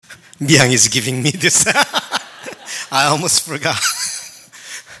Miang is giving me this. I almost forgot.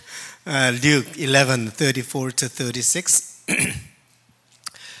 Luke 11:34-36.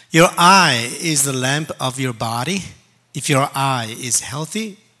 Your eye is the lamp of your body. If your eye is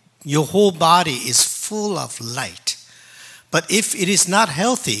healthy, your whole body is full of light. But if it is not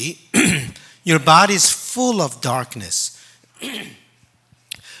healthy, your body is full of darkness.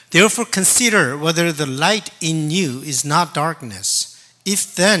 Therefore consider whether the light in you is not darkness.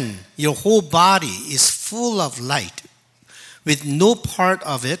 If then your whole body is full of light, with no part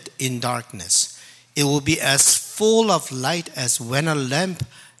of it in darkness, it will be as full of light as when a lamp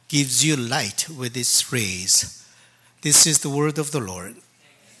gives you light with its rays. This is the word of the Lord.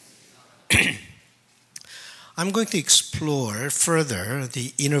 I'm going to explore further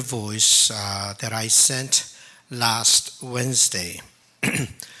the inner voice that I sent last Wednesday.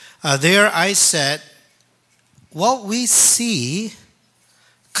 There I said, what we see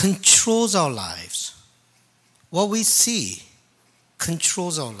controls our lives. What we see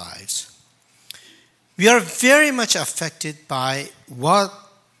controls our lives. We are very much affected by what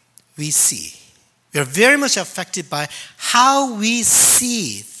we see. We are very much affected by how we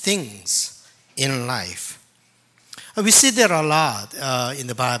see things in life. We see that a lot in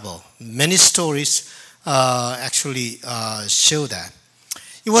the Bible. Many stories actually show that.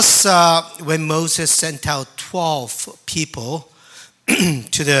 It was when Moses sent out 12 people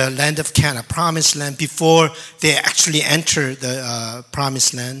to the land of Canaan, promised land, before they actually entered the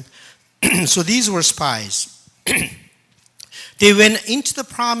promised land. So these were spies. They went into the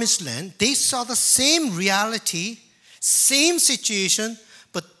promised land. They saw the same reality, same situation,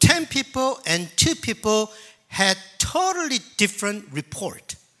 but 10 people and 2 people had totally different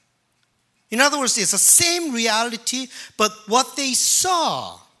report. In other words, it's the same reality, but what they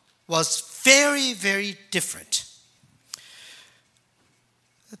saw was very, very different.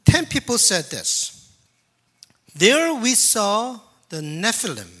 10 people said this. There we saw the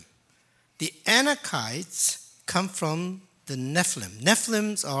Nephilim. The Anakites come from the Nephilim.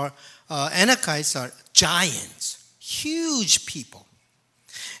 Nephilims are, Anakites are giants, huge people.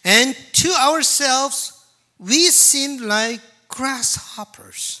 And to ourselves, we seemed like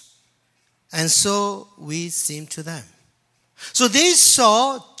grasshoppers. And so we seemed to them. So they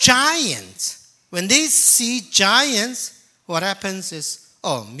saw giants. When they see giants, what happens is,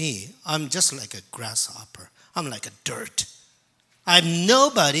 oh, me, I'm just like a grasshopper. I'm like a dirt. I'm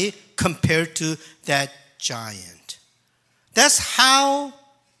nobody compared to that giant. That's how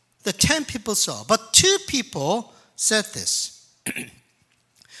the 10 people saw. But 2 people said this.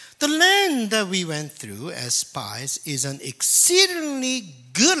 The land that we went through as spies is an exceedingly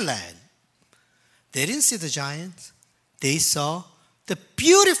good land. They didn't see the giants. They saw the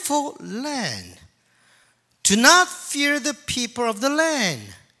beautiful land. Do not fear the people of the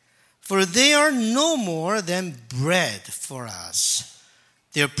land, for they are no more than bread for us.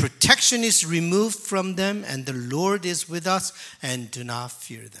 Their protection is removed from them, and the Lord is with us, and do not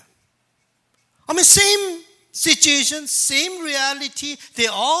fear them. I mean, same situation, same reality. They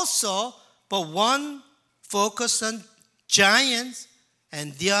all saw, but one focused on giants,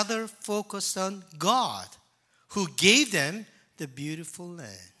 and the other focused on God, who gave them the beautiful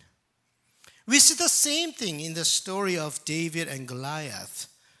land. We see the same thing in the story of David and Goliath.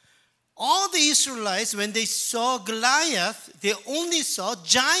 All the Israelites, when they saw Goliath, they only saw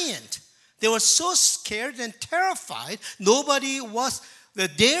giant. They were so scared and terrified. Nobody was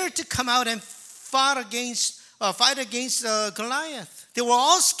dared to come out and fight against Goliath. They were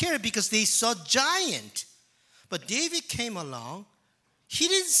all scared because they saw giant. But David came along. He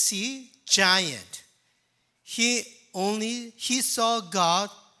didn't see giant. He saw God,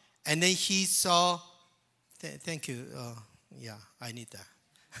 and then he saw. Thank you. Yeah, I need that.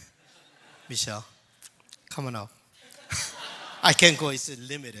 Michelle, come on up. I can't go, it's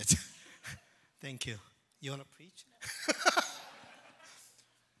limited. Thank you. You want to preach?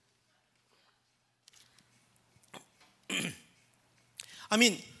 I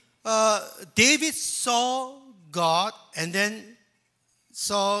mean, David saw God and then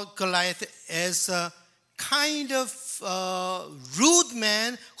saw Goliath as a kind of rude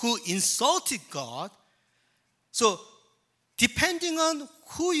man who insulted God. So, depending on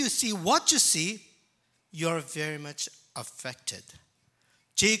who you see, what you see, you're very much affected.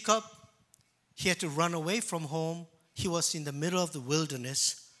 Jacob, he had to run away from home. He was in the middle of the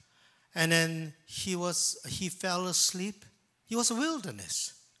wilderness. And then he fell asleep. He was a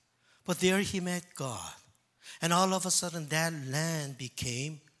wilderness. But there he met God. And all of a sudden that land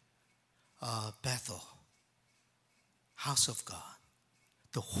became Bethel, house of God,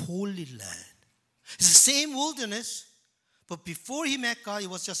 the Holy Land. It's the same wilderness, But before he met God, it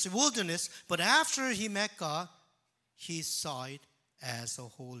was just a wilderness. But after he met God, he saw it as a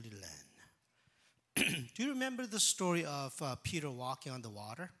holy land. Do you remember the story of Peter walking on the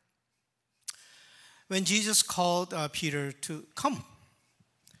water? When Jesus called Peter to come,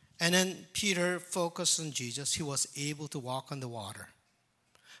 and then Peter focused on Jesus, he was able to walk on the water.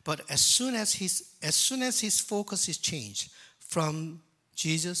 But as soon as his focus is changed from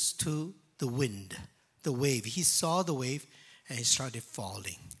Jesus to the wind, the wave, he saw the wave and he started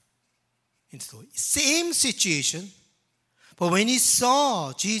falling into the same situation. But when he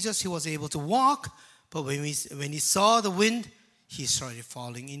saw Jesus, he was able to walk. But when he saw the wind, he started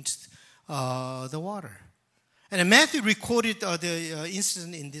falling into the water. And Matthew recorded the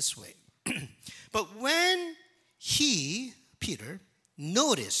incident in this way. But when Peter,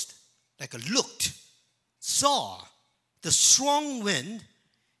 noticed, looked, saw the strong wind,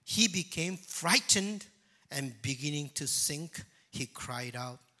 he became frightened and beginning to sink. He cried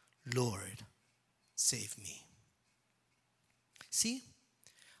out, "Lord, save me." See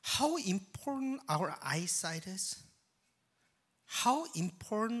how important our eyesight is? How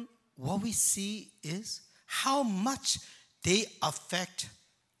important what we see is? How much they affect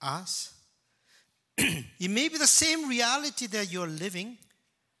us? It may be the same reality that you're living,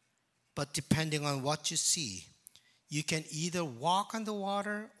 but depending on what you see, you can either walk on the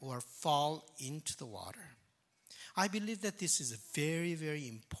water or fall into the water. I believe that this is a very, very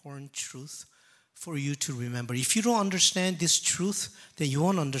important truth for you to remember. If you don't understand this truth, then you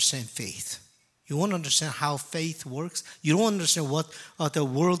won't understand faith. You won't understand how faith works. You don't understand what the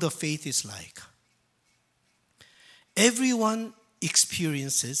world of faith is like. Everyone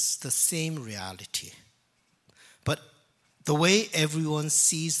experiences the same reality, but the way everyone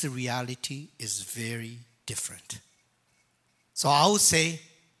sees the reality is very different. So I would say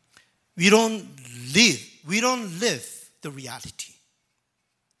we don't live the reality.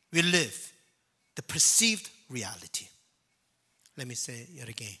 We live the perceived reality. Let me say it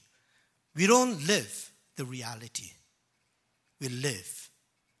again. We don't live the reality. We live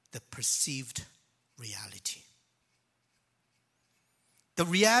the perceived reality. The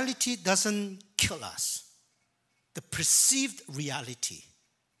reality doesn't kill us. The perceived reality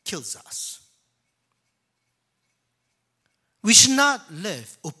kills us. We should not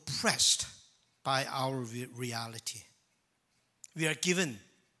live oppressed by our reality. We are given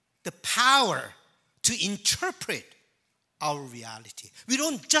the power to interpret our reality. We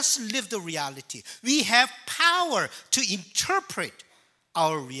don't just live the reality. We have power to interpret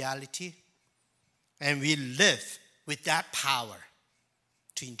our reality, and we live with that power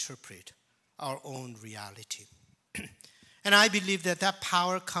to interpret our own reality. And I believe that that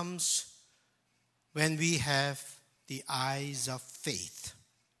power comes when we have the eyes of faith.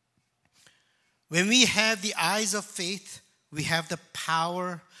 When we have the eyes of faith, we have the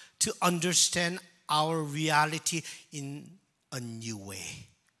power to understand our reality in a new way.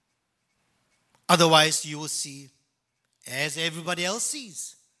 Otherwise, you will see as everybody else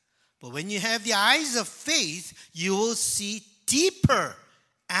sees. But when you have the eyes of faith, you will see deeper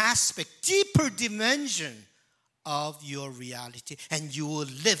aspect, deeper dimension of your reality, and you will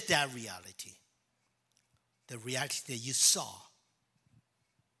live that reality. The reality that you saw.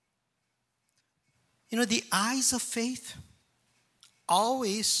 You know, the eyes of faith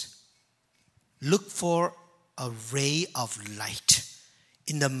always look for a ray of light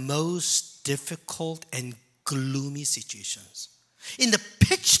in the most difficult and gloomy situations. In the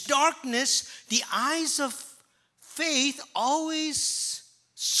pitch darkness, the eyes of faith always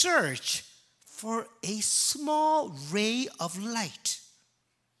search for a small ray of light.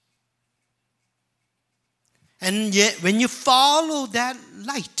 And yet, when you follow that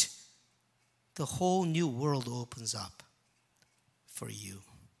light, the whole new world opens up for you.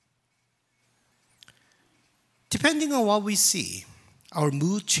 Depending on what we see, our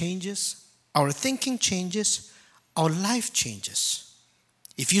mood changes, our thinking changes, our life changes.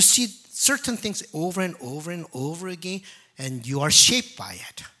 If you see certain things over and over and over again, and you are shaped by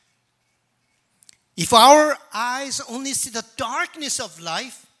it. If our eyes only see the darkness of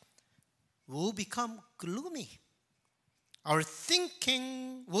life, we'll become gloomy. Our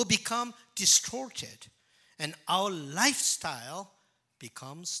thinking will become distorted, and our lifestyle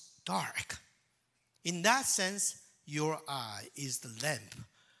becomes dark. In that sense, your eye is the lamp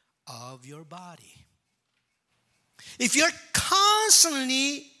of your body. If you're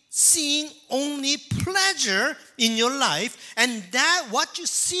constantly seeing only pleasure in your life, and that what you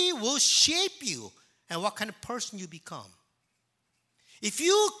see will shape you and what kind of person you become. If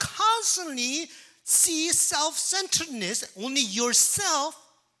you constantly see self-centeredness, only yourself,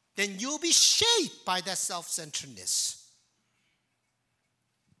 then you'll be shaped by that self-centeredness.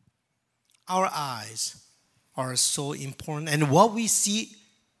 our eyes are so important. And what we see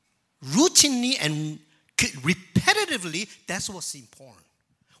routinely and repetitively, that's what's important.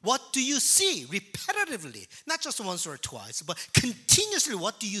 What do you see repetitively? Not just once or twice, but continuously,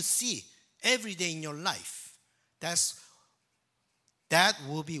 what do you see every day in your life? That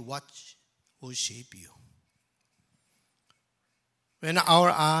will be what will shape you. When our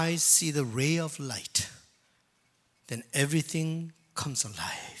eyes see the ray of light, then everything comes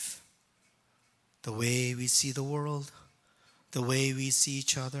alive. The way we see the world, the way we see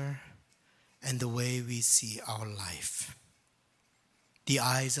each other, and the way we see our life. The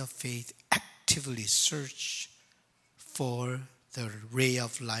eyes of faith actively search for the ray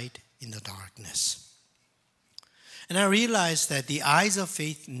of light in the darkness. And I realized that the eyes of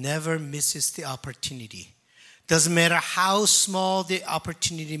faith never misses the opportunity. Doesn't matter how small the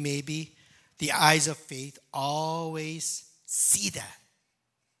opportunity may be, the eyes of faith always see that.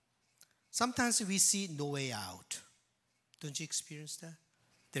 Sometimes we see no way out. Don't you experience that?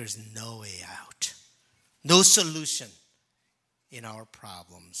 There's no way out. No solution in our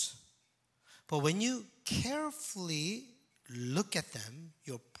problems. But when you carefully look at them,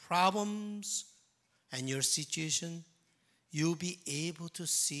 your problems and your situation, you'll be able to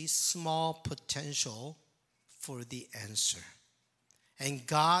see small potential for the answer. And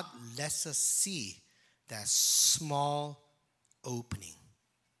God lets us see that small opening.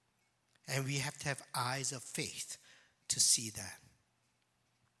 And we have to have eyes of faith to see that.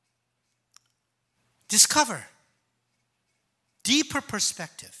 Discover deeper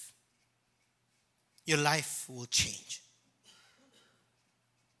perspective. Your life will change.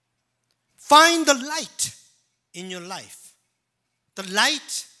 Find the light in your life. The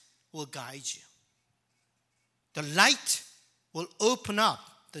light will guide you. The light will open up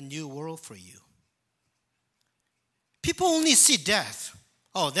the new world for you. People only see death.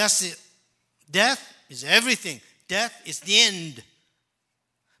 Oh, that's it. Death is everything. Death is the end.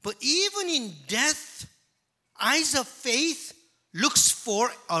 But even in death, eyes of faith looks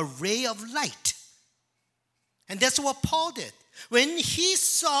for a ray of light. And that's what Paul did. When he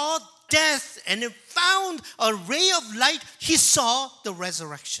saw death and found a ray of light, he saw the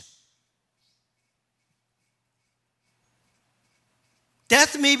resurrection.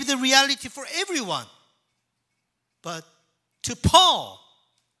 Death may be the reality for everyone. But to Paul,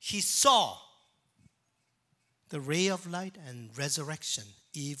 he saw the ray of light and resurrection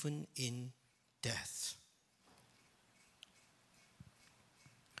even in death.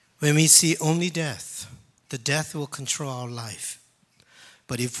 When we see only death, the death will control our life.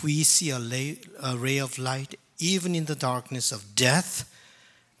 But if we see a ray of light, even in the darkness of death,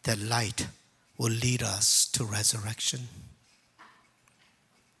 that light will lead us to resurrection.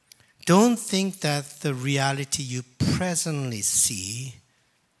 Don't think that the reality you presently see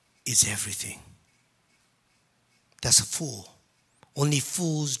is everything. That's a fool. Only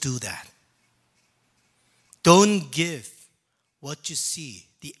fools do that. Don't give what you see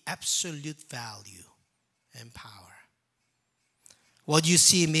the absolute value and power. What you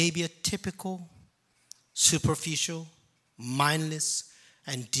see may be a typical, superficial, mindless,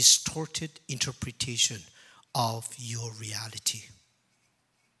 and distorted interpretation of your reality.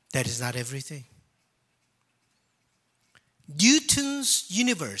 That is not everything. Newton's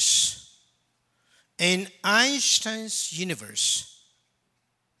universe and Einstein's universe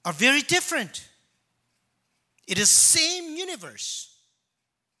are very different. It is the same universe.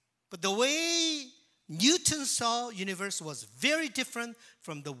 But the way Newton saw the universe was very different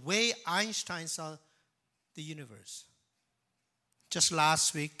from the way Einstein saw the universe. Just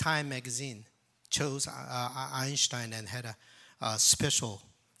last week, Time magazine chose Einstein and had a special,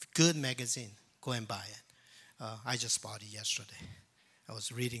 good magazine. Go and buy it. I just bought it yesterday. I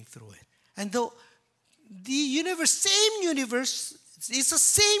was reading through it. And though the universe, same universe, it's the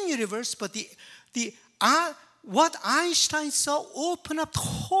same universe, but what Einstein saw opened up a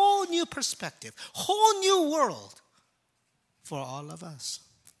whole new perspective, whole new world for all of us.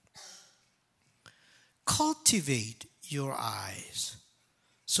 Cultivate your eyes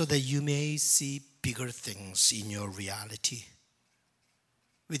so that you may see bigger things in your reality.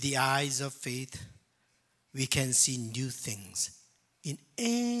 With the eyes of faith, we can see new things in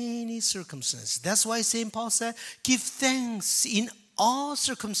any circumstance. That's why St. Paul said, give thanks in all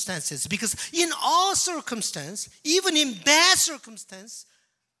circumstances. Because in all circumstances, even in bad circumstances,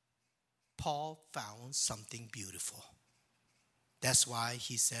 Paul found something beautiful. That's why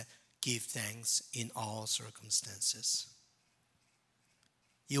he said, give thanks in all circumstances.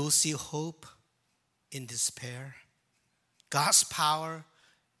 You will see hope in despair, God's power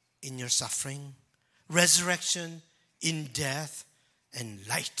in your suffering, resurrection in death, and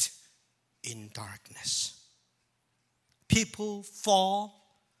light in darkness. People fall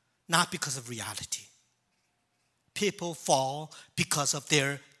not because of reality. People fall because of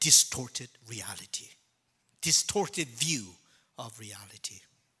their distorted reality, distorted view of reality.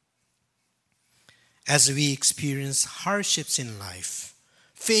 As we experience hardships in life,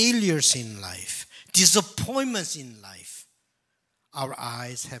 failures in life, disappointments in life, our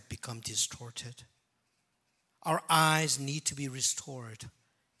eyes have become distorted. Our eyes need to be restored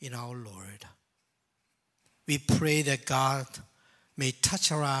in our Lord. We pray that God may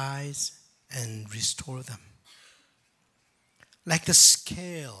touch our eyes and restore them. Like the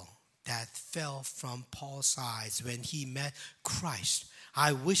scale that fell from Paul's eyes when he met Christ,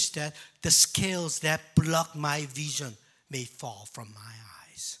 I wish that the scales that block my vision may fall from my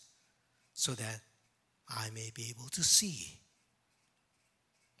eyes so that I may be able to see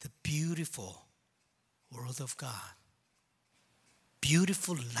the beautiful Word of God,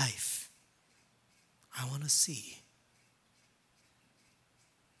 beautiful life I want to see.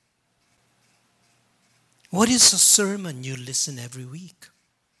 What is a sermon you listen every week?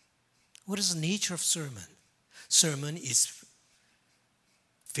 What is the nature of sermon? Sermon is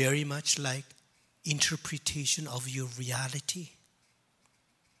very much like interpretation of your reality.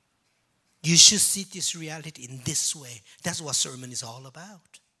 You should see this reality in this way. That's what sermon is all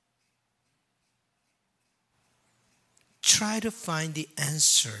about. Try to find the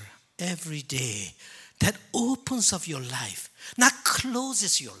answer every day that opens up your life, not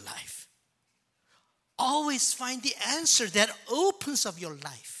closes your life. Always find the answer that opens up your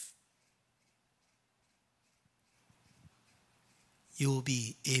life. You will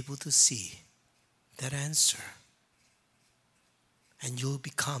be able to see that answer. And you'll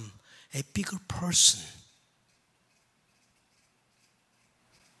become a bigger person.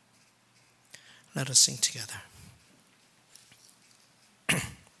 Let us sing together.